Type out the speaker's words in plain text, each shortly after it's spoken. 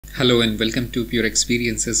Hello and welcome to Pure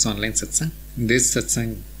Experiences Online Satsang. This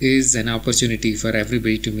Satsang is an opportunity for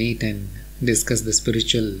everybody to meet and discuss the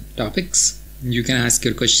spiritual topics. You can ask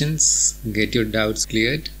your questions, get your doubts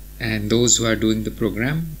cleared, and those who are doing the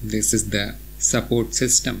program, this is the support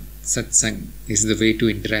system. Satsang is the way to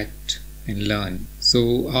interact and learn.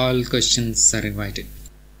 So all questions are invited.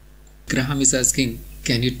 Graham is asking,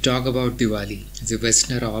 can you talk about Diwali? As a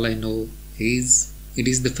Westerner, all I know is it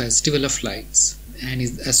is the festival of lights and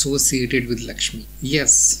is associated with Lakshmi.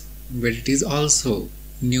 Yes, but it is also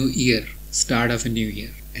New Year, start of a new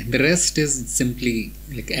year. And the rest is simply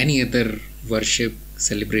like any other worship,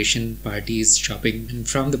 celebration, parties, shopping. And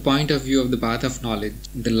from the point of view of the path of knowledge,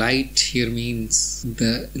 the light here means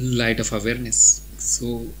the light of awareness.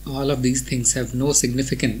 So all of these things have no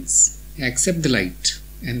significance except the light.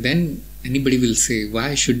 And then anybody will say,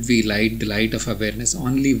 why should we light the light of awareness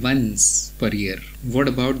only once per year? What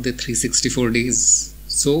about the 364 days?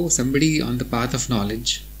 So somebody on the path of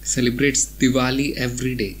knowledge celebrates Diwali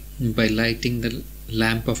every day by lighting the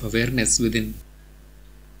lamp of awareness within.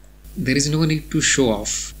 There is no need to show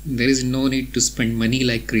off. There is no need to spend money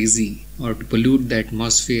like crazy or to pollute the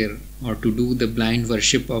atmosphere or to do the blind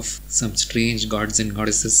worship of some strange gods and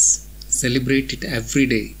goddesses. Celebrate it every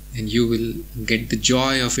day and you will get the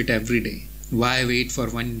joy of it every day. Why wait for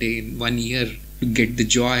one day in 1 year to get the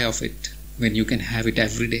joy of it when you can have it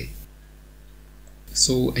every day?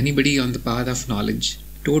 So anybody on the path of knowledge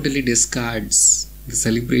totally discards the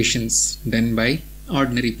celebrations done by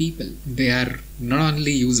ordinary people. They are not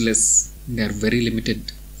only useless, they are very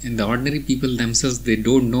limited. And the ordinary people themselves, they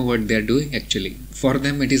don't know what they are doing actually. For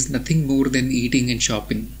them it is nothing more than eating and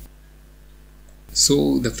shopping.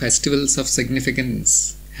 So the festivals of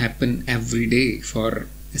significance happen every day for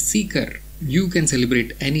a seeker. You can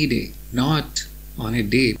celebrate any day, not on a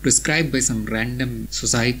day prescribed by some random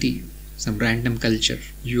society, some random culture.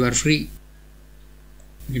 You are free.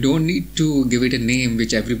 You don't need to give it a name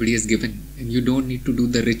which everybody has given, and you don't need to do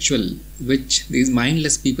the ritual which these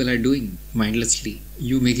mindless people are doing mindlessly.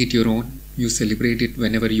 You make it your own. You celebrate it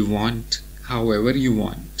whenever you want, however you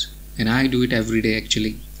want. And I do it every day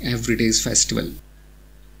actually. Every day is festival.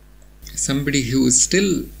 Somebody who is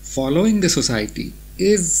still following the society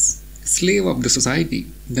is a slave of the society.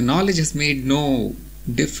 The knowledge has made no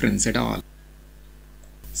difference at all.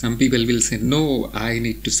 Some people will say, no, I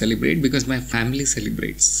need to celebrate because my family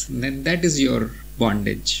celebrates. Then that is your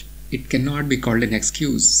bondage. It cannot be called an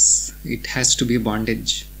excuse. It has to be a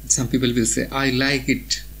bondage. Some people will say, I like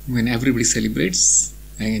it when everybody celebrates.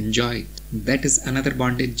 I enjoy it. That is another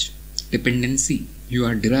bondage. Dependency. You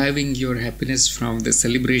are deriving your happiness from the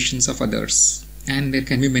celebrations of others. And there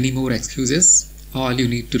can be many more excuses. All you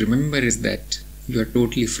need to remember is that you are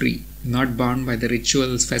totally free, not bound by the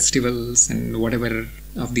rituals, festivals and whatever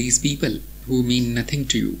of these people who mean nothing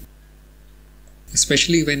to you.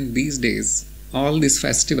 Especially when these days all these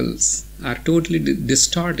festivals are totally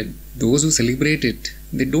distorted. Those who celebrate it,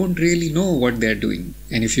 they don't really know what they are doing.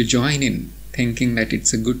 And if you join in thinking that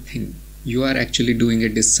it's a good thing, you are actually doing a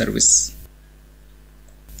disservice.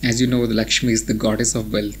 As you know, the Lakshmi is the goddess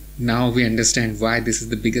of wealth. Now we understand why this is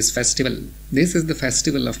the biggest festival. This is the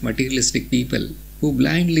festival of materialistic people who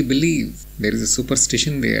blindly believe there is a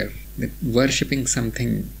superstition there that worshipping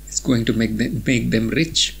something is going to make them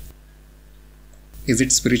rich. Is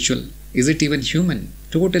it spiritual? Is it even human?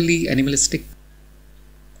 Totally animalistic.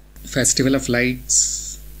 Festival of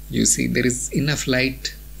lights. You see, there is enough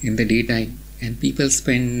light in the daytime. And people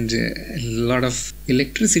spend a lot of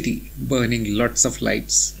electricity burning lots of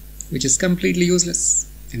lights, which is completely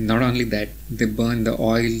useless. And not only that, they burn the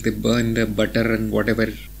oil, they burn the butter and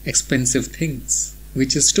whatever expensive things,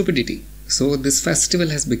 which is stupidity. So this festival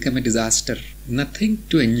has become a disaster. Nothing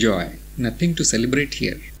to enjoy, nothing to celebrate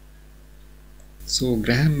here. So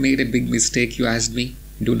Graham made a big mistake, you asked me.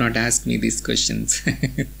 Do not ask me these questions.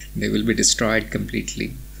 They will be destroyed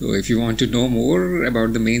completely. So if you want to know more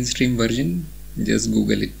about the mainstream version, just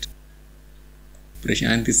Google it.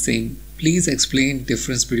 Prashant is saying, please explain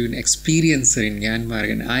difference between experiencer in Gyan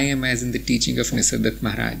Marg and I am as in the teaching of Nisargadatta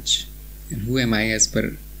Maharaj. And who am I as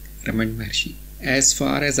per Ramana Maharshi? As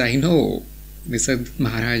far as I know, Nisargadatta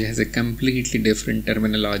Maharaj has a completely different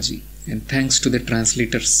terminology. And thanks to the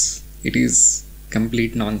translators, it is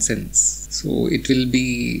complete nonsense. So it will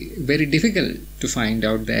be very difficult to find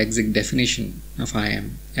out the exact definition of I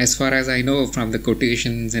am. As far as I know from the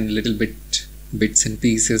quotations and little bits and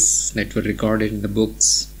pieces that were recorded in the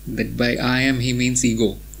books, that by I am he means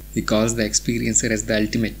ego. He calls the experiencer as the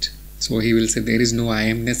ultimate. So he will say there is no I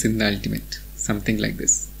amness in the ultimate. Something like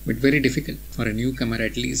this. But very difficult for a newcomer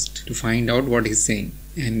at least to find out what he's saying.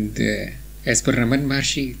 And as per Ramana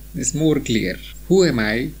Maharshi, it's more clear. Who am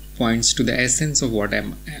I points to the essence of what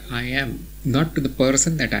I am, not to the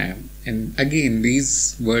person that I am. And again, these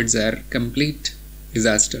words are complete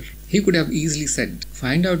disaster. He could have easily said,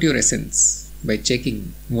 find out your essence by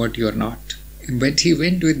checking what you are not. But he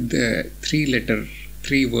went with the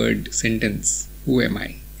 3-word sentence, who am I?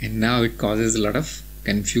 And now it causes a lot of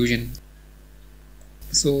confusion.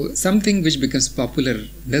 So something which becomes popular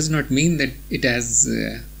does not mean that it has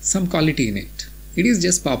some quality in it. It is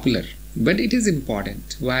just popular, but it is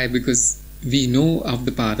important. Why? Because we know of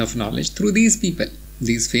the path of knowledge through these people,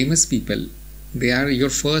 these famous people. They are your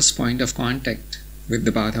first point of contact with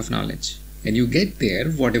the path of knowledge. And you get there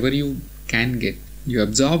whatever you can get. You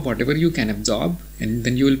absorb whatever you can absorb, and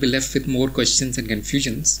then you will be left with more questions and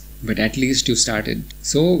confusions. But at least you started.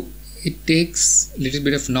 So it takes a little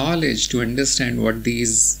bit of knowledge to understand what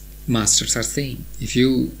these masters are saying. If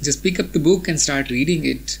you just pick up the book and start reading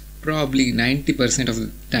it, probably 90% of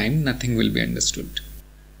the time nothing will be understood.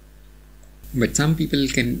 But some people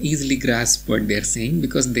can easily grasp what they are saying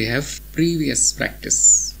because they have previous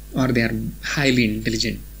practice, or they are highly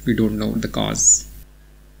intelligent. We don't know the cause.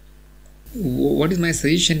 What is my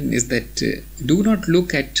suggestion is that do not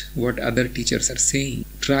look at what other teachers are saying.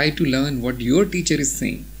 Try to learn what your teacher is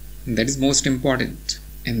saying. That is most important.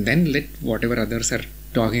 And then let whatever others are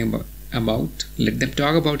talking about, let them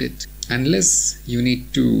talk about it. Unless you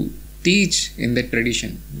need to teach in that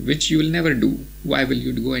tradition, which you will never do. Why will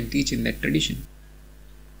you go and teach in that tradition?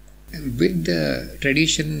 With the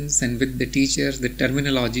traditions and with the teachers, the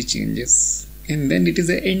terminology changes. And then it is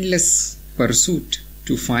an endless pursuit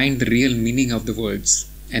to find the real meaning of the words.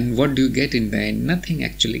 And what do you get in the end? Nothing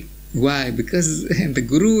actually. Why? Because the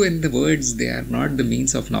guru and the words, they are not the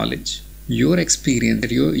means of knowledge. Your experience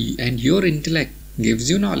and your intellect gives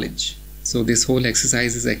you knowledge. So this whole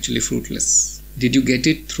exercise is actually fruitless. Did you get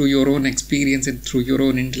it through your own experience and through your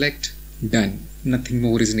own intellect? Done. Nothing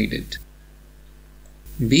more is needed.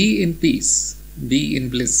 Be in peace. Be in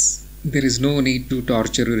bliss. There is no need to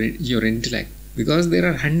torture your intellect, because there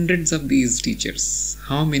are hundreds of these teachers.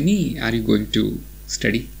 How many are you going to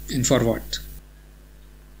study, and for what?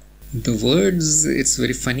 The words, it's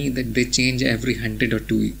very funny that they change every 100 or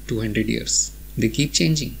 200 years. They keep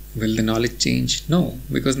changing. Will the knowledge change? No,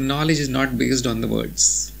 because knowledge is not based on the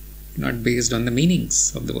words, not based on the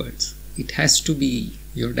meanings of the words. It has to be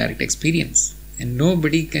your direct experience. And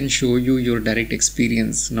nobody can show you your direct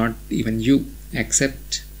experience, not even you,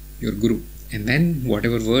 except your guru. And then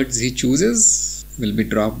whatever words he chooses will be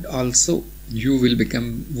dropped also. You will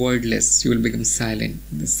become wordless. You will become silent.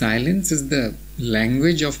 The silence is the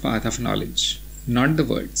language of path of knowledge, not the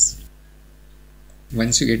words.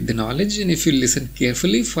 Once you get the knowledge, and if you listen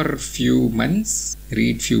carefully for a few months,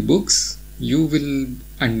 read few books, you will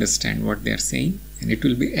understand what they are saying, and it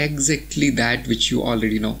will be exactly that which you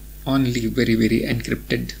already know. Only very, very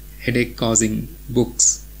encrypted, headache-causing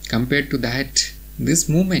books. Compared to that, this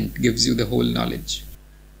movement gives you the whole knowledge.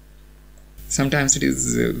 Sometimes it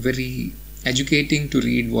is very educating to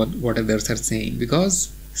read what others are saying,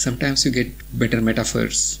 because sometimes you get better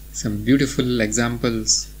metaphors, some beautiful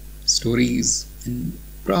examples, stories, and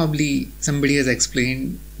probably somebody has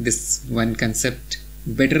explained this one concept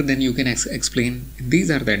better than you can explain. These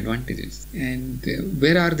are the advantages. And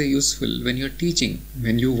where are they useful? When you're teaching,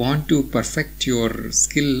 when you want to perfect your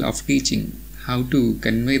skill of teaching, how to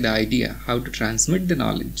convey the idea, how to transmit the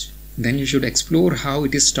knowledge, then you should explore how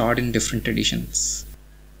it is taught in different traditions.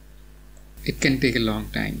 It can take a long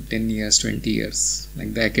time, 10 years, 20 years,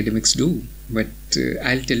 like the academics do. But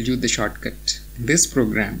I'll tell you the shortcut. This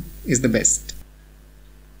program is the best.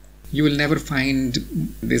 You will never find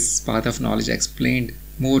this path of knowledge explained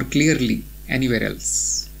more clearly anywhere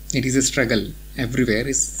else. It is a struggle. Everywhere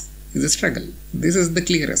is a struggle. This is the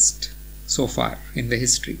clearest so far in the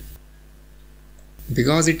history.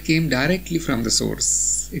 Because it came directly from the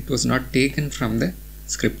source. It was not taken from the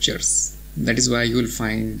scriptures. That is why you will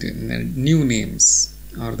find new names,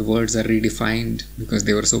 or the words are redefined because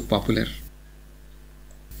they were so popular.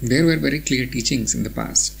 There were very clear teachings in the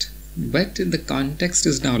past. But the context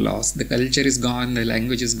is now lost. The culture is gone, the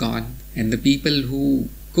language is gone, and the people who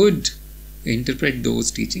could interpret those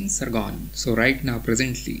teachings are gone. So right now,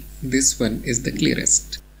 presently, this one is the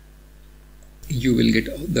clearest. You will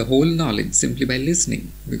get the whole knowledge simply by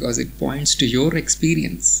listening, because it points to your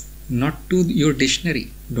experience, not to your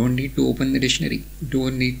dictionary. Don't need to open the dictionary.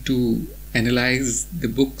 Don't need to analyze the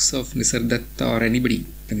books of Nisargadatta or anybody.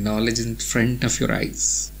 The knowledge is in front of your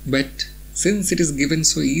eyes. But since it is given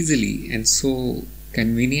so easily and so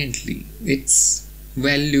conveniently, its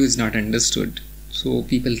value is not understood. So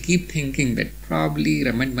people keep thinking that probably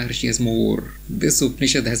Raman Maharshi has more, this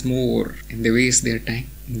Upanishad has more, and they waste their time.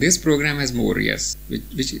 This program has more, yes,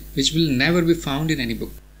 which will never be found in any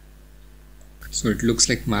book. So it looks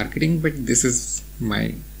like marketing, but this is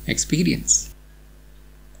my experience.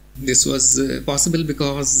 This was possible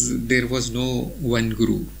because there was no one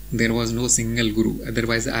guru. There was no single guru.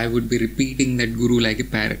 Otherwise, I would be repeating that guru like a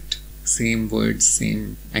parrot. Same words,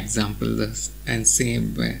 same examples, and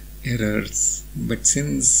same errors. But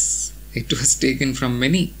since it was taken from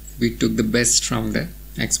many, we took the best from the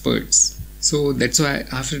experts. So that's why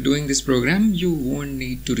after doing this program, you won't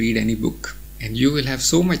need to read any book. And you will have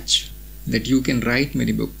so much that you can write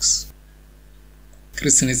many books.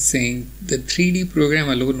 Kristen is saying the 3D program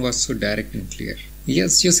alone was so direct and clear.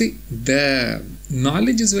 Yes, you see, the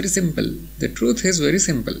knowledge is very simple. The truth is very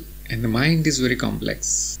simple. And the mind is very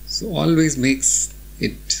complex. So always makes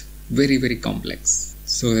it very, very complex.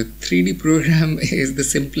 So the 3D program is the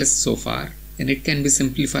simplest so far. And it can be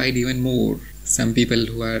simplified even more. Some people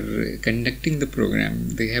who are conducting the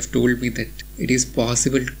program, they have told me that it is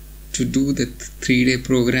possible to do the 3-day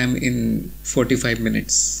program in 45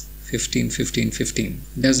 minutes. 15.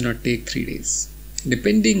 Does not take 3 days.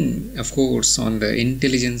 Depending, of course, on the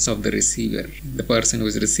intelligence of the receiver, the person who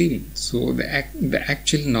is receiving. So the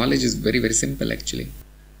actual knowledge is very, very simple actually.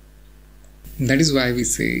 That is why we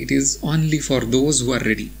say it is only for those who are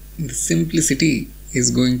ready. The simplicity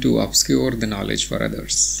is going to obscure the knowledge for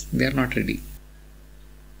others. They are not ready.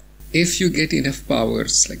 If you get enough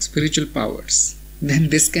powers, like spiritual powers, then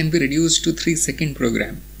this can be reduced to 3-second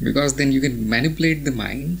program, because then you can manipulate the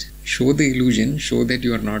mind, show the illusion, show that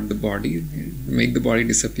you are not the body, make the body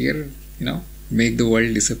disappear, make the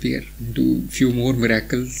world disappear, do few more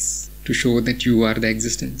miracles to show that you are the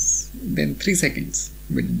existence. Then 3 seconds.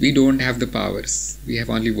 But we don't have the powers. We have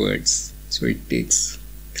only words. So it takes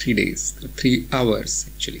 3 days, 3 hours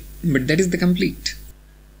actually. But that is the complete.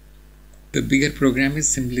 The bigger program is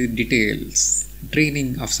simply details.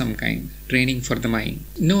 Training of some kind, training for the mind.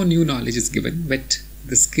 No new knowledge is given, but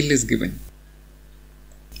the skill is given.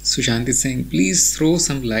 Sushant is saying, please throw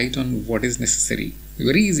some light on what is necessary.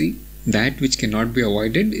 Very easy. That which cannot be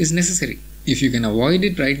avoided is necessary. If you can avoid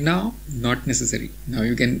it right now, not necessary. Now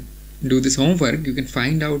you can do this homework. You can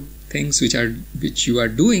find out things which you are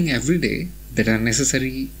doing every day that are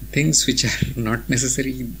necessary. Things which are not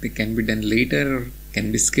necessary, they can be done later or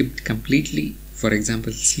can be skipped completely. For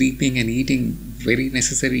example, sleeping and eating, very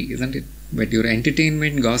necessary, isn't it? But your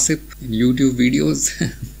entertainment, gossip, and YouTube videos,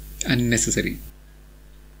 unnecessary.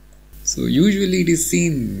 So usually it is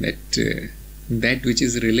seen that that which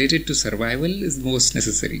is related to survival is most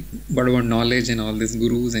necessary. But about knowledge and all these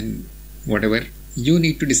gurus and whatever, you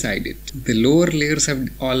need to decide it. The lower layers have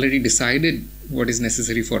already decided what is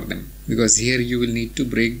necessary for them. Because here you will need to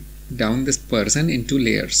break down this person into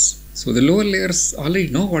layers. So the lower layers already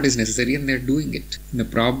know what is necessary and they are doing it. The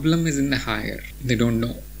problem is in the higher. They don't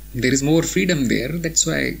know. There is more freedom there. That's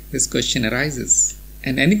why this question arises.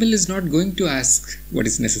 An animal is not going to ask what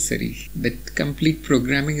is necessary. That complete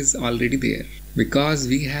programming is already there. Because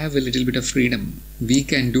we have a little bit of freedom, we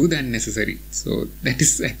can do the unnecessary. So that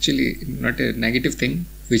is actually not a negative thing,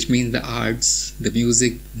 which means the arts, the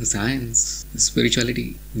music, the science, the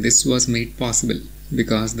spirituality, this was made possible.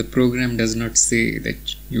 Because the program does not say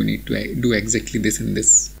that you need to do exactly this and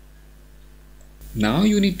this. Now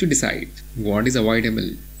you need to decide what is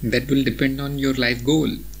avoidable. That will depend on your life goal.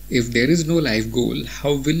 If there is no life goal,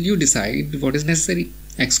 how will you decide what is necessary?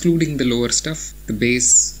 Excluding the lower stuff, the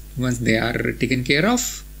base, once they are taken care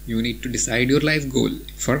of, you need to decide your life goal.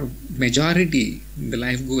 For majority, the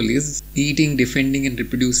life goal is eating, defending and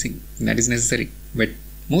reproducing. That is necessary. But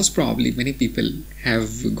most probably many people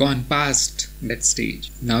have gone past that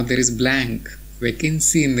stage. Now there is blank,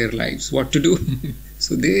 vacancy in their lives. What to do?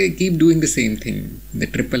 So they keep doing the same thing. The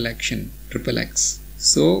triple action, triple X.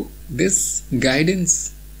 So this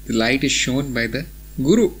guidance, the light is shown by the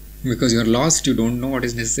guru. Because you are lost, you don't know what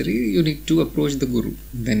is necessary, you need to approach the guru.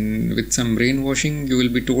 Then with some brainwashing, you will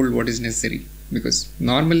be told what is necessary. Because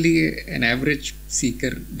normally an average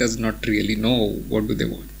seeker does not really know what do they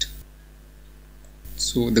want.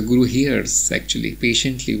 So the guru hears actually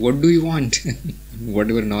patiently, what do you want?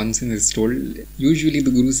 Whatever nonsense is told, usually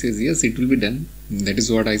the guru says, yes, it will be done. That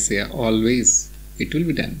is what I say always, it will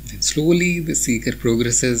be done. And slowly the seeker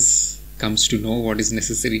progresses, comes to know what is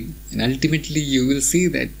necessary, and ultimately you will see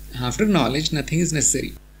that after knowledge nothing is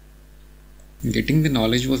necessary. Getting the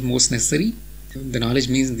knowledge was most necessary. The knowledge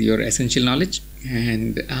means your essential knowledge,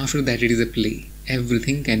 and after that it is a play.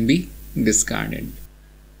 Everything can be discarded.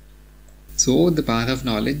 So the path of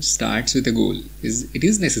knowledge starts with a goal. It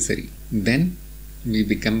is necessary. Then we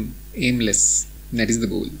become aimless. That is the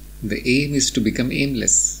goal. The aim is to become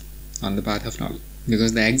aimless on the path of knowledge.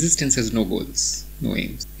 Because the existence has no goals, no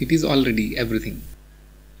aims. It is already everything.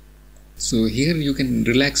 So here you can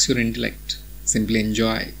relax your intellect, simply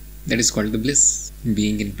enjoy. That is called the bliss.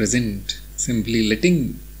 Being in present, simply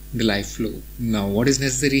letting the life flow. Now what is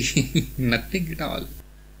necessary? Nothing at all.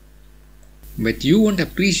 But you won't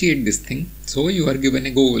appreciate this thing, so you are given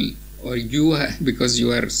a goal, or you are, because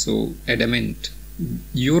you are so adamant,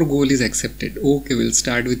 your goal is accepted. Okay, we'll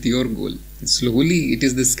start with your goal. Slowly, it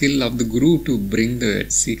is the skill of the guru to bring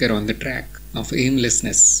the seeker on the track of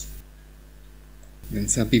aimlessness. Then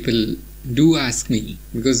some people do ask me,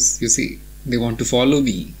 because you see, they want to follow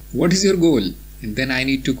me. What is your goal? And then I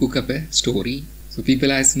need to cook up a story. So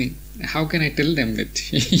people ask me, how can I tell them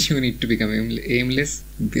that you need to become aimless?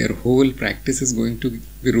 Their whole practice is going to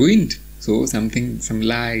be ruined. So some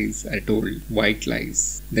lies are told, white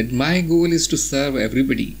lies. That my goal is to serve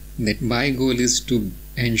everybody. That my goal is to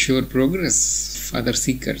ensure progress for other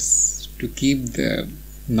seekers, to keep the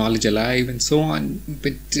knowledge alive and so on.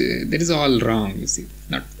 But that is all wrong, you see.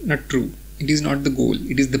 Not true. It is not the goal.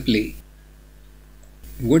 It is the play.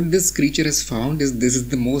 What this creature has found is this is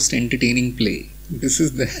the most entertaining play. This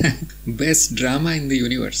is the best drama in the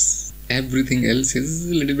universe. Everything else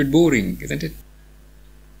is a little bit boring, isn't it?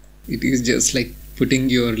 It is just like putting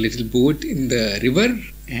your little boat in the river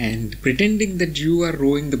and pretending that you are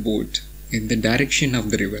rowing the boat in the direction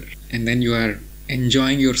of the river. And then you are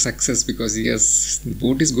enjoying your success because yes, the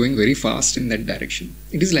boat is going very fast in that direction.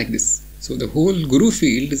 It is like this. So the whole guru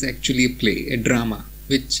field is actually a play, a drama,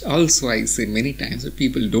 which also I say many times that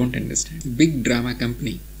people don't understand. Big drama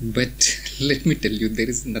company. But let me tell you, there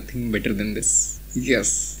is nothing better than this.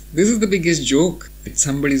 Yes, this is the biggest joke. That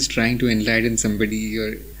somebody is trying to enlighten somebody,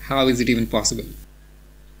 or how is it even possible?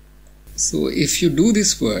 So if you do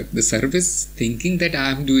this work, the service, thinking that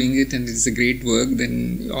I am doing it and it's a great work,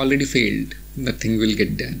 then you already failed. Nothing will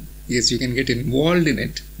get done. Yes, you can get involved in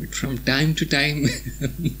it, but from time to time,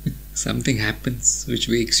 something happens which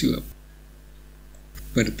wakes you up.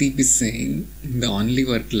 Pradeep is saying the only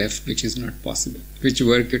work left which is not possible. Which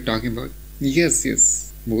work you're talking about?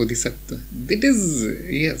 Yes, Bodhisattva. That is,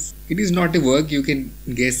 yes, it is not a work you can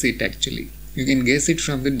guess it actually. You can guess it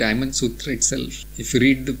from the Diamond Sutra itself. If you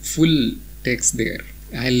read the full text there,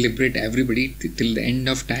 I'll liberate everybody till the end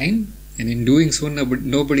of time, and in doing so,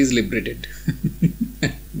 nobody is liberated.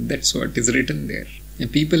 That's what is written there.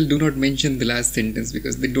 And people do not mention the last sentence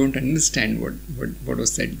because they don't understand what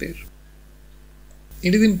was said there.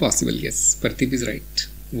 It is impossible, yes. Pradeep is right.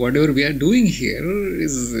 Whatever we are doing here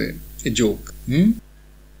is a joke.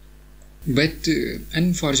 But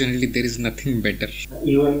unfortunately, there is nothing better.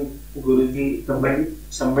 Even Guruji,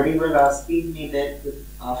 somebody was asking me that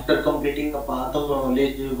after completing a path of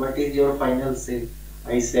knowledge, what is your final say?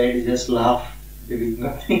 I said, just laugh. There is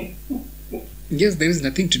nothing. Yes, there is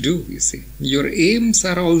nothing to do, you see. Your aims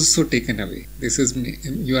are also taken away.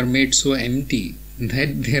 You are made so empty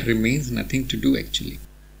that there remains nothing to do actually.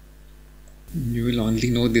 You will only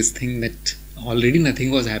know this thing that already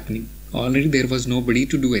nothing was happening. Already there was nobody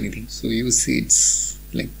to do anything. So you see, it's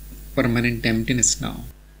like permanent emptiness now.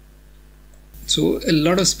 So a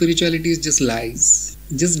lot of spirituality is just lies.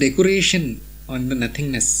 Just decoration on the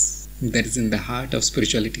nothingness that is in the heart of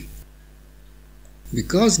spirituality.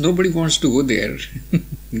 Because nobody wants to go there.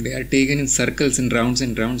 They are taken in circles and rounds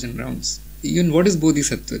and rounds and rounds. Even what is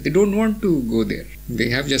Bodhisattva? They don't want to go there. They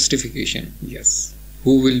have justification. Yes.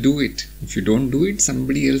 Who will do it? If you don't do it,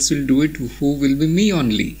 somebody else will do it. Who will be me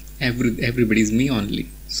only? Everybody is me only.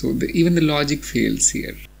 So even the logic fails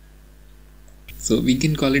here. So we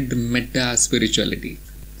can call it the metta spirituality.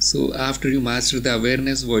 So after you master the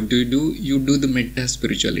awareness, what do? You do the metta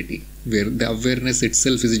spirituality, where the awareness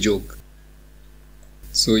itself is a joke.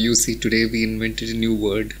 So you see, today we invented a new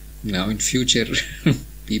word. Now in future,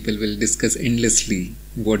 people will discuss endlessly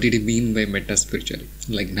what did it mean by metta spirituality.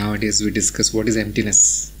 Like nowadays we discuss what is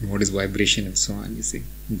emptiness, what is vibration and so on, you see.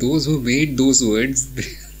 Those who made those words,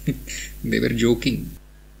 they were joking.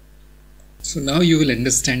 So now you will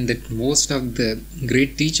understand that most of the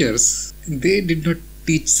great teachers, they did not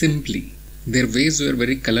teach simply. Their ways were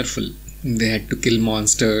very colorful. They had to kill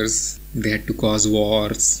monsters, they had to cause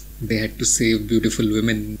wars, they had to save beautiful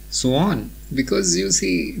women, so on. Because you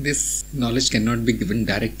see, this knowledge cannot be given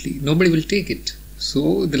directly. Nobody will take it.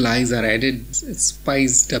 So the lies are added,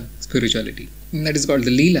 spiced up spirituality. And that is called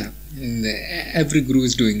the Leela. And every guru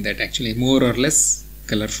is doing that actually, more or less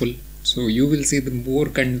colorful. So you will see the more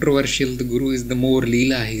controversial the guru is, the more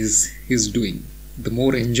Leela he is doing. The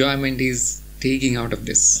more enjoyment he is taking out of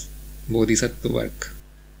this Bodhisattva work.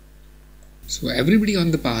 So everybody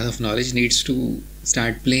on the path of knowledge needs to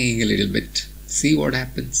start playing a little bit. See what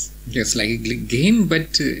happens. Just like a game,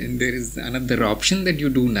 but there is another option that you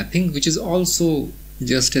do nothing, which is also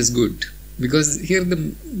just as good. Because here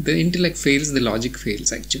the intellect fails, the logic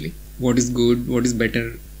fails actually. What is good, what is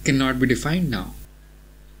better cannot be defined now.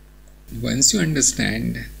 Once you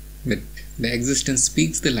understand that the existence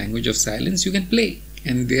speaks the language of silence, you can play.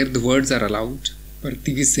 And there the words are allowed.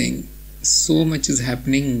 Parthi is saying, so much is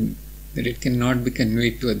happening that it cannot be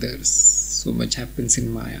conveyed to others. So much happens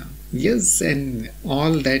in Maya. Yes, and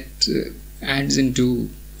all that adds into,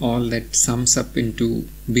 all that sums up into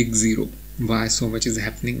big zero. Why so much is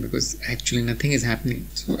happening? Because actually nothing is happening.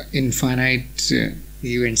 So infinite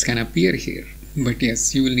events can appear here. But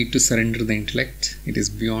yes, you will need to surrender the intellect. It is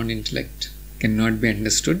beyond intellect, cannot be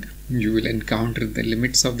understood. You will encounter the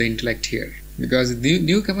limits of the intellect here. Because the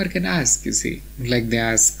newcomer can ask, you see, like they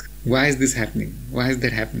ask, why is this happening? Why is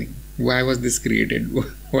that happening? Why was this created?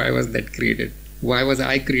 Why was that created? Why was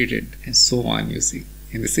I created? And so on, you see.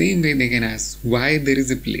 In the same way they can ask, why there is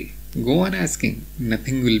a play? Go on asking.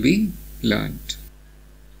 Nothing will be learned.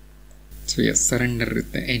 So yes, surrender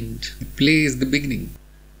at the end. The play is the beginning.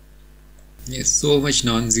 Yes, so much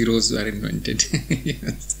non-zeros were invented.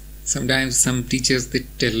 Yes. Sometimes some teachers, they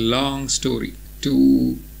tell a long story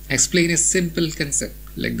to explain a simple concept,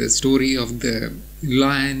 like the story of the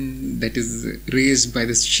lion that is raised by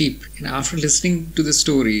the sheep. And after listening to the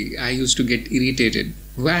story, I used to get irritated.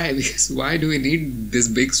 Why? Because why do we need this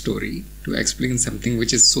big story to explain something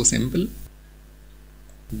which is so simple?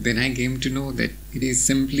 Then I came to know that it is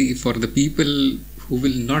simply for the people who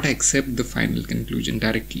will not accept the final conclusion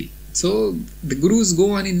directly. So the gurus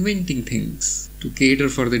go on inventing things to cater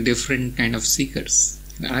for the different kind of seekers.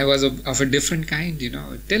 I was of a different kind,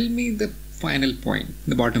 Tell me the final point,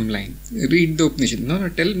 the bottom line. Read the Upanishad. No,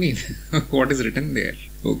 tell me what is written there.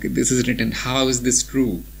 Okay, this is written. How is this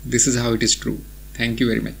true? This is how it is true. Thank you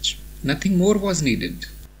very much. Nothing more was needed.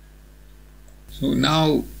 So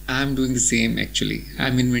now I am doing the same actually. I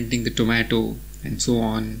am inventing the tomato and so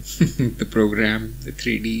on, the program, the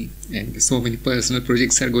 3D, and so many personal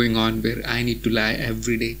projects are going on where I need to lie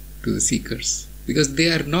every day to the seekers. Because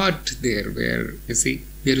they are not there where, you see,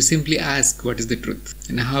 we have to simply ask what is the truth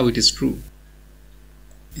and how it is true.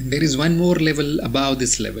 And there is one more level above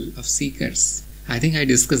this level of seekers. I think I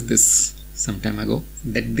discussed this some time ago,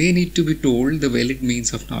 that they need to be told the valid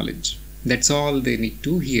means of knowledge. That's all they need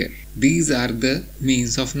to hear. These are the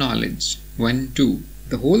means of knowledge. 1, 2.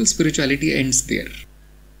 The whole spirituality ends there.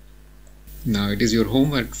 Now it is your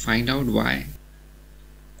homework. Find out why.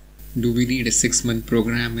 Do we need a 6-month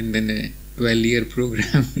program and then a 12-year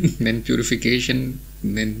program, then purification,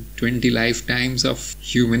 then 20 lifetimes of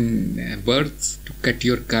human births to cut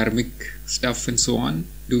your karmic stuff and so on?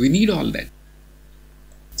 Do we need all that?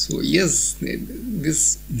 So yes,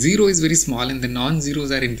 this zero is very small and the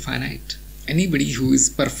non-zeros are infinite. Anybody who is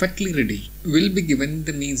perfectly ready will be given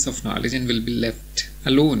the means of knowledge and will be left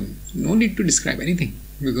alone. No need to describe anything,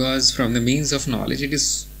 because from the means of knowledge, it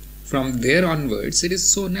is from there onwards, it is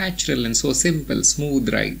so natural and so simple,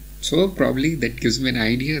 smooth, right? So probably that gives me an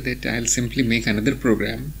idea that I'll simply make another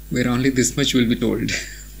program where only this much will be told.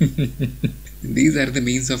 These are the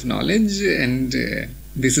means of knowledge, and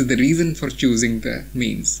this is the reason for choosing the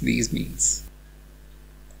means, these means.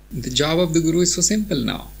 The job of the guru is so simple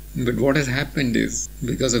now. But what has happened is,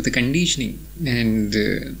 because of the conditioning and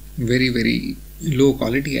very, very low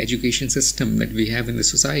quality education system that we have in the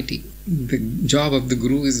society, the job of the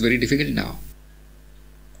guru is very difficult now.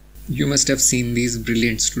 You must have seen these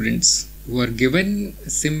brilliant students who are given a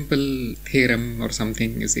simple theorem or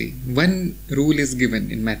something, you see. One rule is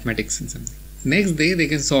given in mathematics and something. Next day they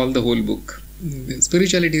can solve the whole book.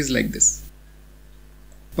 Spirituality is like this.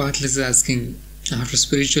 Pathless is asking, after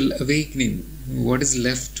spiritual awakening, what is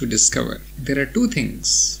left to discover? There are two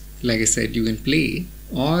things. Like I said, you can play,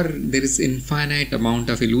 or there is infinite amount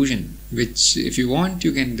of illusion, which if you want,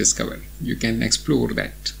 you can discover. You can explore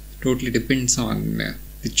that. Totally depends on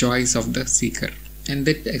the choice of the seeker. And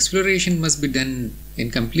that exploration must be done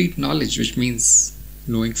in complete knowledge, which means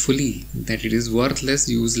knowing fully that it is worthless,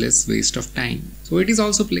 useless, waste of time. So it is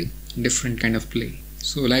also play, different kind of play.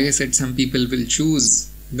 So like I said, some people will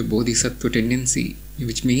choose the bodhisattva tendency,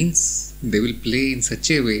 which means they will play in such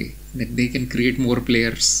a way that they can create more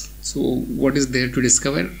players. So what is there to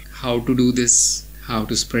discover? How to do this, how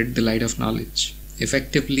to spread the light of knowledge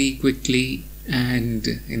effectively, quickly, and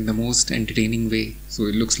in the most entertaining way. So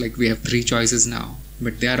it looks like we have 3 choices now,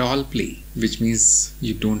 but they are all play, which means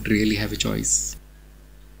you don't really have a choice.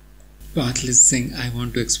 Pathless saying, I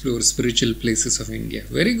want to explore spiritual places of India.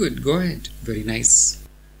 Very good, go ahead. Very nice.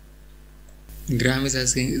 Graham is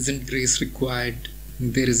asking, isn't grace required?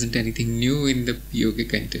 There isn't anything new in the yoga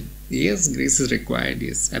content. Yes, grace is required.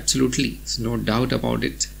 Yes, absolutely. There's no doubt about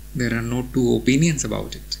it. There are no two opinions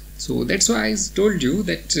about it. So that's why I told you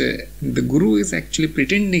that the Guru is actually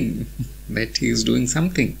pretending that he is doing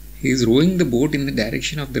something. He is rowing the boat in the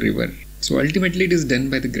direction of the river. So ultimately it is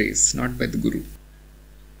done by the grace, not by the Guru.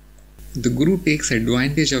 The Guru takes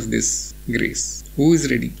advantage of this grace. Who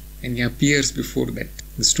is ready? And he appears before that.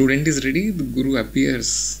 The student is ready, the Guru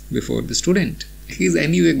appears before the student. He is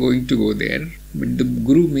anyway going to go there, but the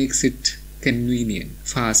Guru makes it convenient,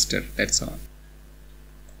 faster, that's all.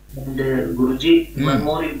 And Guruji, one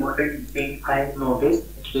more important thing I have noticed,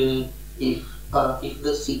 if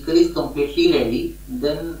the seeker is completely ready,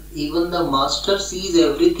 then even the master sees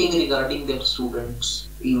everything regarding that students,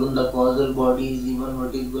 even the causal bodies, even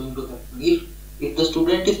what is going to happen. If the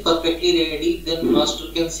student is perfectly ready, then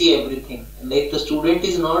master can see everything. And if the student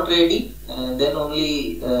is not ready, then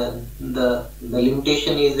only the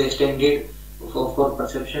limitation is extended for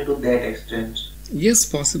perception to that extent. Yes,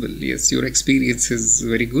 possible. Yes, your experience is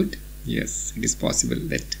very good. Yes, it is possible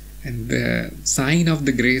that. And the sign of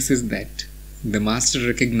the grace is that the master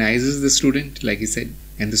recognizes the student, like he said,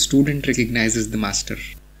 and the student recognizes the master.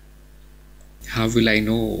 How will I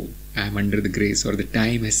know I am under the grace or the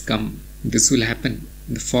time has come? This will happen.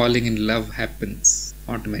 The falling in love happens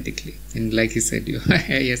automatically. And like he said,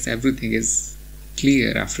 yes, everything is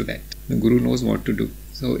clear after that. The Guru knows what to do.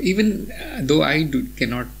 So even though I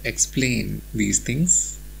cannot explain these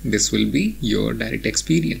things, this will be your direct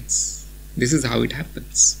experience. This is how it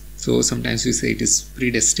happens. So sometimes we say it is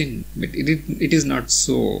predestined, but it is not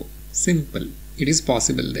so simple. It is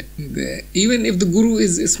possible that even if the Guru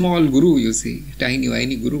is a small Guru, you see,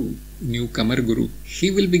 tiny Guru, newcomer Guru,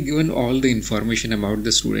 he will be given all the information about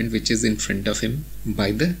the student which is in front of him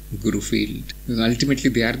by the Guru field. Because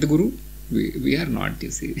ultimately they are the Guru, we are not,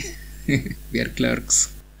 you see. We are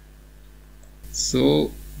clerks.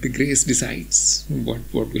 So the grace decides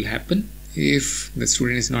what will happen. If the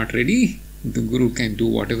student is not ready, the Guru can do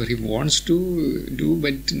whatever he wants to do,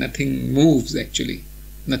 but nothing moves actually.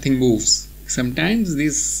 Nothing moves. Sometimes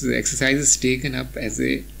this exercise is taken up as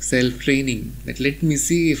a self-training, that let me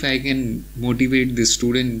see if I can motivate the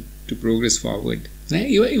student to progress forward.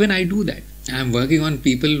 Even I do that. I am working on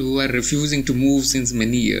people who are refusing to move since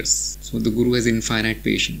many years. So the Guru has infinite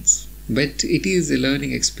patience. But it is a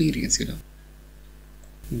learning experience,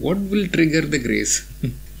 What will trigger the grace?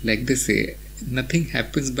 Like they say, nothing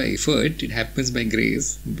happens by effort, it happens by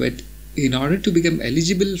grace. But in order to become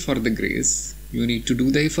eligible for the grace, you need to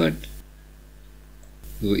do the effort.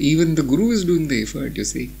 So even the Guru is doing the effort, you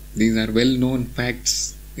see. These are well-known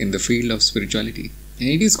facts in the field of spirituality. And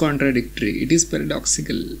it is contradictory, it is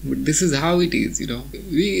paradoxical, but this is how it is,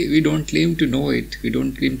 We don't claim to know it, we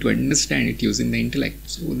don't claim to understand it using the intellect.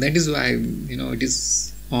 So that is why, it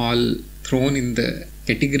is all thrown in the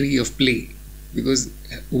category of play. Because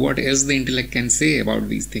what else the intellect can say about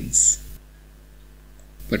these things?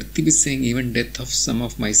 Parthiv is saying even death of some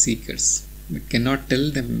of my seekers. We cannot tell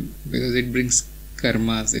them because it brings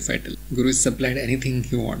karmas if I tell. Guru is supplied anything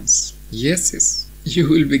he wants. Yes. You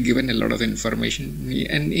will be given a lot of information.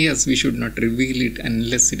 And yes, we should not reveal it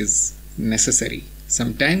unless it is necessary.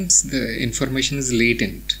 Sometimes the information is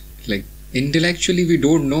latent. Like intellectually we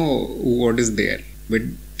don't know what is there. But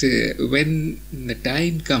when the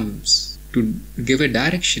time comes to give a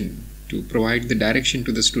direction, to provide the direction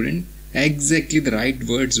to the student, exactly the right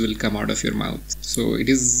words will come out of your mouth. So it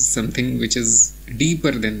is something which is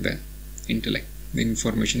deeper than the intellect, the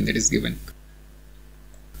information that is given.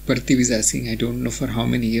 Parthiv is asking, I don't know for how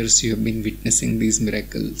many years you have been witnessing these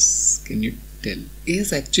miracles. Can you tell?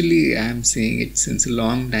 Yes, actually I am saying it since a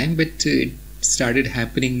long time, but it started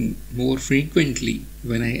happening more frequently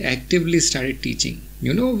when I actively started teaching.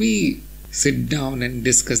 We sit down and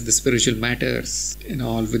discuss the spiritual matters and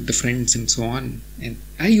all with the friends and so on. And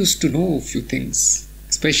I used to know a few things,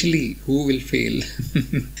 especially who will fail.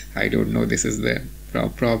 I don't know, this is the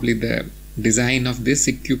probably the design of this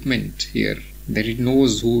equipment here, that it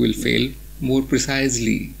knows who will fail more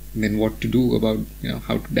precisely than what to do about,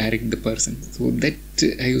 how to direct the person. So that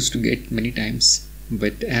I used to get many times.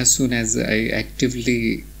 But as soon as I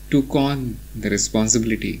actively took on the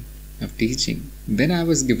responsibility of teaching, then I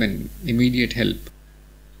was given immediate help.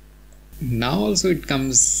 Now also it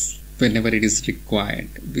comes whenever it is required,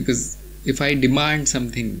 because if I demand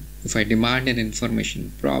something, if I demand an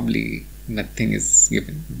information, probably nothing is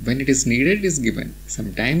given. When it is needed, it is given.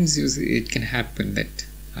 Sometimes it can happen that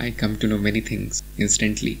I come to know many things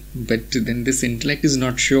instantly, but then this intellect is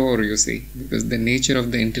not sure, because the nature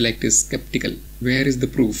of the intellect is skeptical. Where is the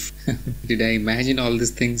proof? Did I imagine all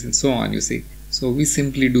these things and so on, So we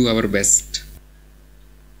simply do our best.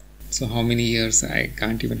 So how many years? I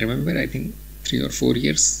can't even remember. I think 3 or 4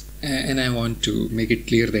 years. And I want to make it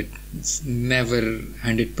clear that it's never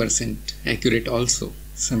 100% accurate also.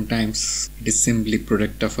 Sometimes it is simply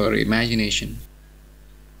product of our imagination.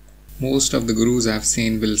 Most of the gurus I've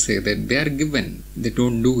seen will say that they are given, they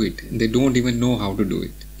don't do it, they don't even know how to do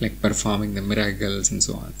it, like performing the miracles and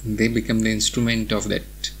so on. They become the instrument of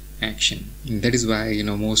that action. And that is why,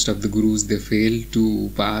 most of the gurus, they fail to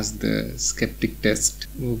pass the skeptic test.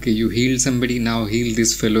 Okay, you healed somebody, now heal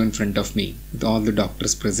this fellow in front of me, with all the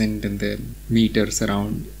doctors present and the meters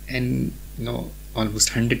around, and almost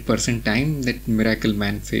 100% time that miracle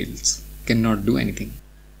man fails, cannot do anything.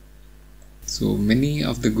 So many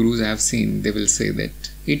of the gurus I have seen, they will say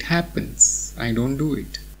that it happens, I don't do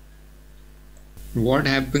it. What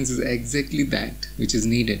happens is exactly that which is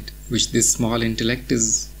needed, which this small intellect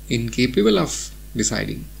is incapable of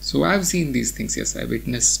deciding. So I've seen these things, yes, I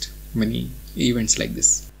witnessed many events like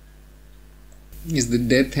this. Is the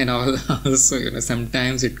death and all also,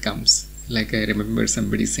 sometimes it comes. Like I remember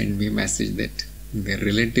somebody sent me a message that their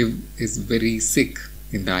relative is very sick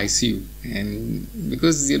in the ICU, and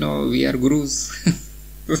because we are gurus,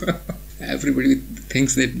 everybody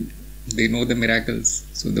thinks that they know the miracles.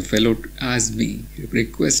 So the fellow asked me,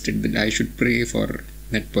 requested that I should pray for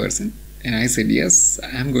that person. And I said, yes,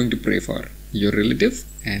 I am going to pray for your relative.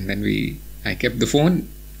 And then I kept the phone.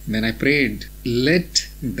 Then I prayed, let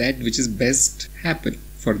that which is best happen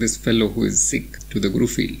for this fellow who is sick to the guru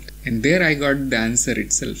field. And there I got the answer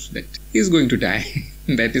itself, that he is going to die.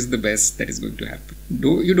 That is the best that is going to happen.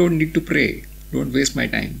 You don't need to pray. Don't waste my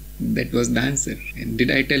time. That was the answer. And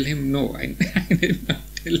did I tell him? No, I did not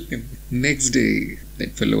tell him. Next day,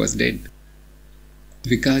 that fellow was dead.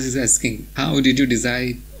 Vikas is asking, how did you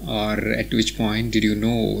decide, or at which point did you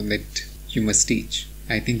know that you must teach?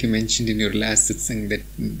 I think you mentioned in your last satsang that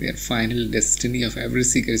their final destiny of every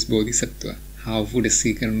seeker is Bodhisattva. How would a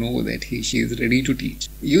seeker know that she is ready to teach?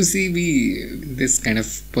 You see, this kind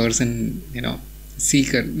of person,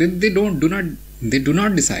 seeker, they do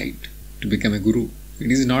not decide to become a guru.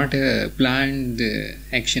 It is not a planned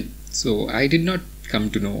action. So I did not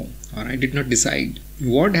come to know, or I did not decide.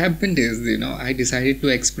 What happened is, I decided to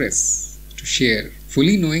express, to share,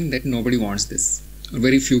 fully knowing that nobody wants this.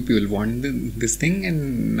 Very few people want this thing,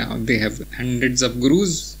 and now they have hundreds of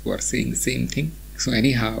gurus who are saying the same thing. So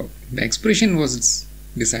anyhow, the expression was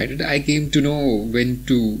decided. I came to know when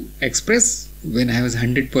to express when I was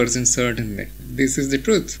 100% certain that this is the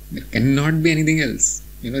truth. There cannot be anything else.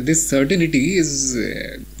 This certainty is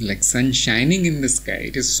like sun shining in the sky.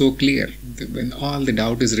 It is so clear when all the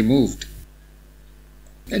doubt is removed.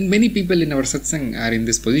 And many people in our satsang are in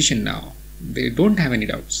this position now. They don't have any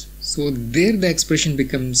doubts. So there the expression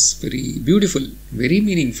becomes very beautiful, very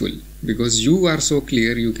meaningful, because you are so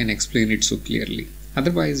clear, you can explain it so clearly.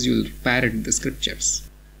 Otherwise, you'll parrot the scriptures.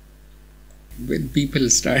 When people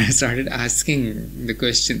started asking the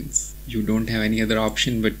questions, you don't have any other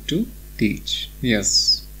option but to teach.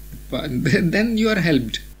 Yes. But then you are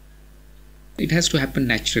helped. It has to happen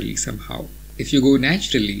naturally somehow. If you go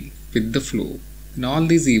naturally with the flow, and all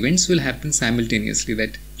these events will happen simultaneously,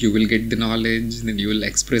 that you will get the knowledge, then you will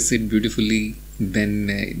express it beautifully, then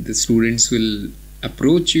the students will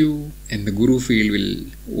approach you, and the guru field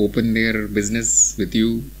will open their business with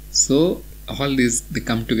you. So all these, they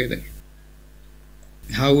come together.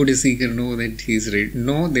 How would a seeker know that he is ready?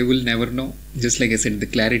 No, they will never know. Just like I said, the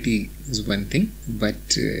clarity is one thing,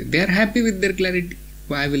 but they are happy with their clarity.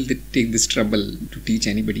 Why will they take this trouble to teach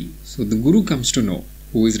anybody? So the guru comes to know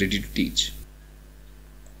who is ready to teach.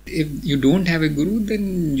 If you don't have a guru,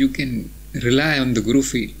 then you can rely on the guru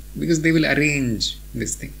field, because they will arrange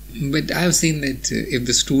this thing. But I have seen that if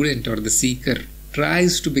the student or the seeker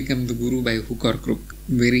tries to become the guru by hook or crook,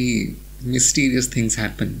 very mysterious things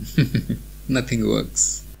happen. Nothing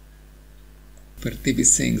works. Parthib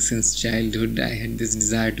is saying, since childhood I had this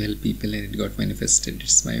desire to help people and it got manifested.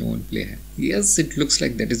 It's my own play. Yes, it looks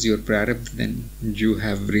like that is your prarabdha then. You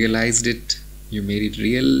have realized it. You made it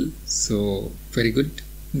real. So, very good.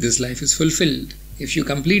 This life is fulfilled. If you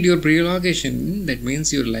complete your pre-elongation, that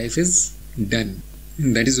means your life is done.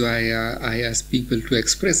 That is why I ask people to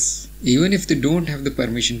express. Even if they don't have the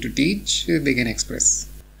permission to teach, they can express.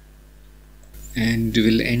 And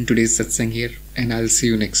we'll end today's satsang here, and I'll see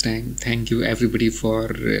you next time. Thank you everybody for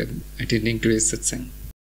attending today's satsang.